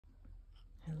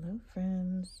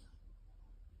friends.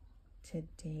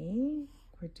 Today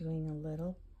we're doing a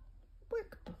little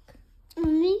workbook.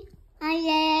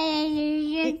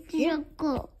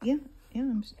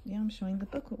 I'm showing the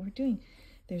book what we're doing.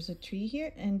 There's a tree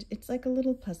here and it's like a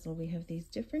little puzzle. We have these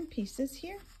different pieces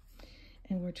here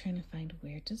and we're trying to find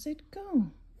where does it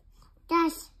go?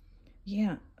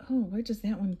 Yeah. Oh, where does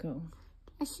that one go?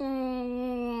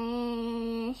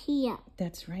 Here.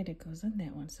 That's right, it goes on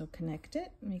that one. So connect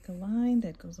it, make a line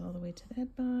that goes all the way to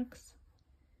that box.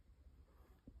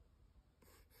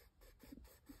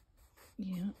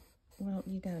 Yeah, well,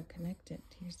 you gotta connect it.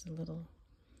 There's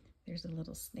a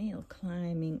little snail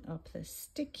climbing up the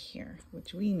stick here,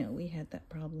 which we know we had that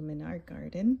problem in our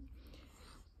garden.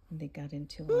 And they got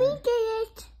into our... We did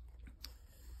it.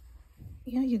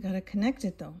 Yeah, you gotta connect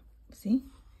it though. See?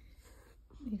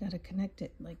 You gotta connect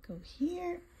it, like go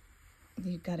here.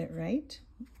 You got it right.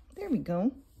 There we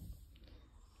go.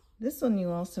 This one you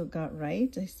also got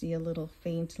right. I see a little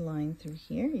faint line through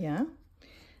here, yeah.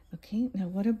 Okay, now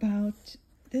what about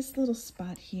this little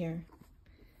spot here?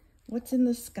 What's in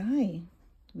the sky?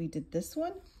 We did this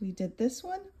one, we did this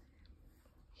one.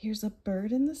 Here's a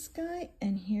bird in the sky,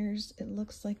 and here's, it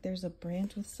looks like there's a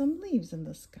branch with some leaves in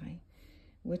the sky.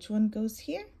 Which one goes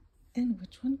here, and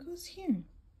which one goes here?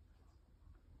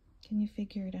 Can you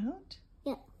figure it out?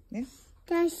 Yeah. Yeah?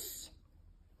 Dash.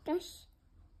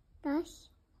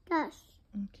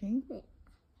 Okay.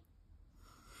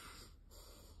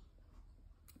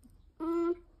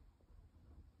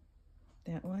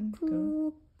 That one,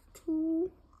 go.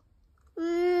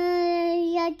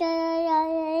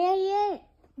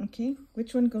 Okay,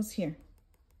 which one goes here?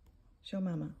 Show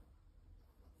Mama.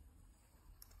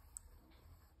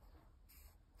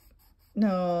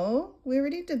 No, we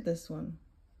already did this one.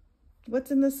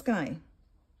 What's in the sky?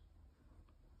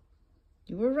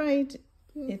 You were right.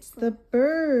 It's the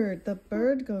bird. The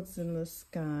bird goes in the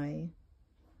sky.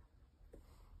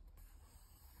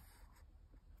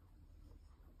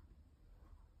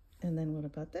 And then what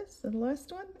about this? The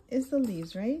last one is the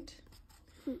leaves, right?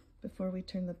 Before we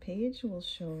turn the page, we'll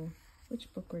show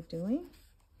which book we're doing.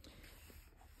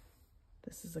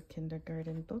 This is a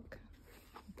kindergarten book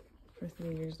for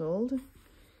 3 years old.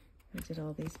 I did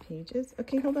all these pages.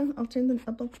 Okay, hold on. I'll turn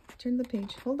the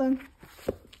page. Hold on.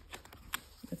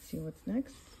 Let's see what's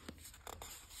next.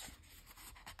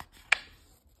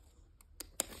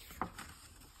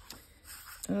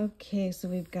 Okay, so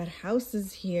we've got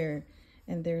houses here,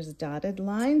 and there's dotted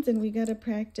lines, and we got to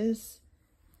practice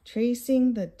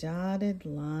tracing the dotted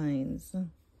lines.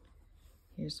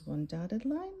 Here's one dotted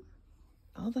line.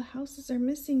 All the houses are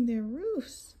missing their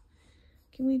roofs.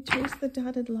 Can we trace the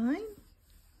dotted line?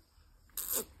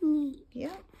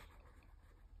 Yeah.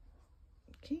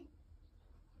 Okay.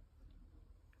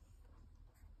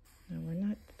 No, we're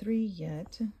not 3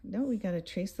 yet. No, we got to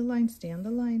trace the line. Stay on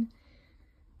the line.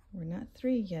 We're not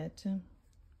 3 yet.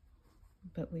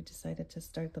 But we decided to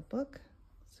start the book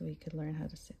so we could learn how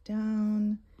to sit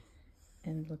down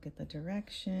and look at the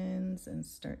directions and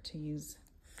start to use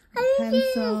a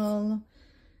pencil,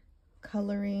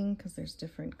 coloring, because there's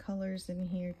different colors in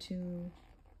here too.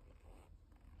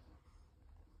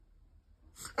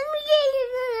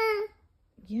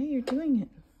 Yeah, you're doing it.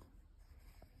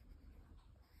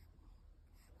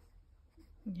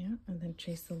 Yeah, and then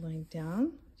trace the line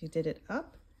down. You did it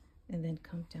up and then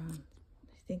come down.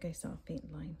 I think I saw a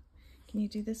faint line. Can you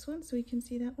do this one so we can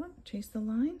see that one? Trace the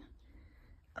line.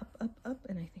 Up, up, up.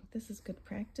 And I think this is good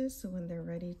practice. So when they're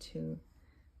ready to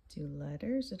do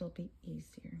letters, it'll be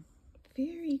easier.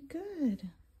 Very good.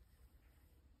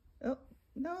 Oh,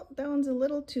 no, that one's a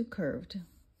little too curved.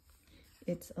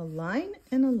 It's a line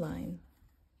and a line.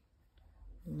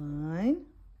 Line.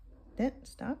 Then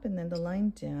stop, and then the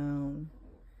line down.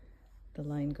 The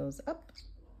line goes up,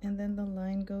 and then the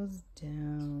line goes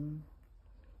down.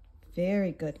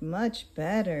 Very good. Much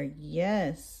better.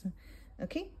 Yes.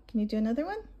 Okay, can you do another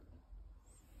one?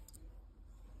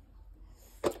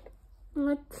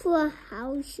 Look for a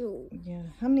house. Yeah.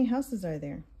 How many houses are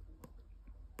there?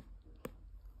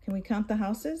 Can we count the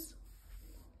houses?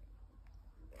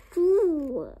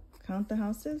 2. Count the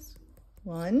houses.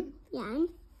 1.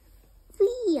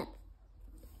 3.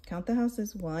 Count the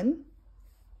houses. 1.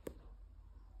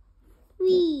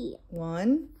 3.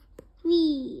 1.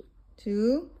 3.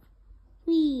 2.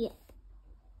 3.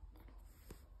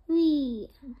 3.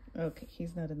 Okay,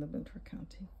 he's not in the mood for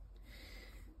counting.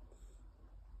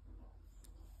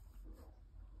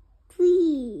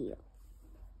 3.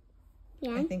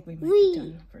 I think we might be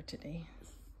done for today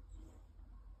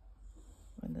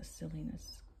when the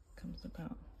silliness comes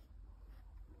about.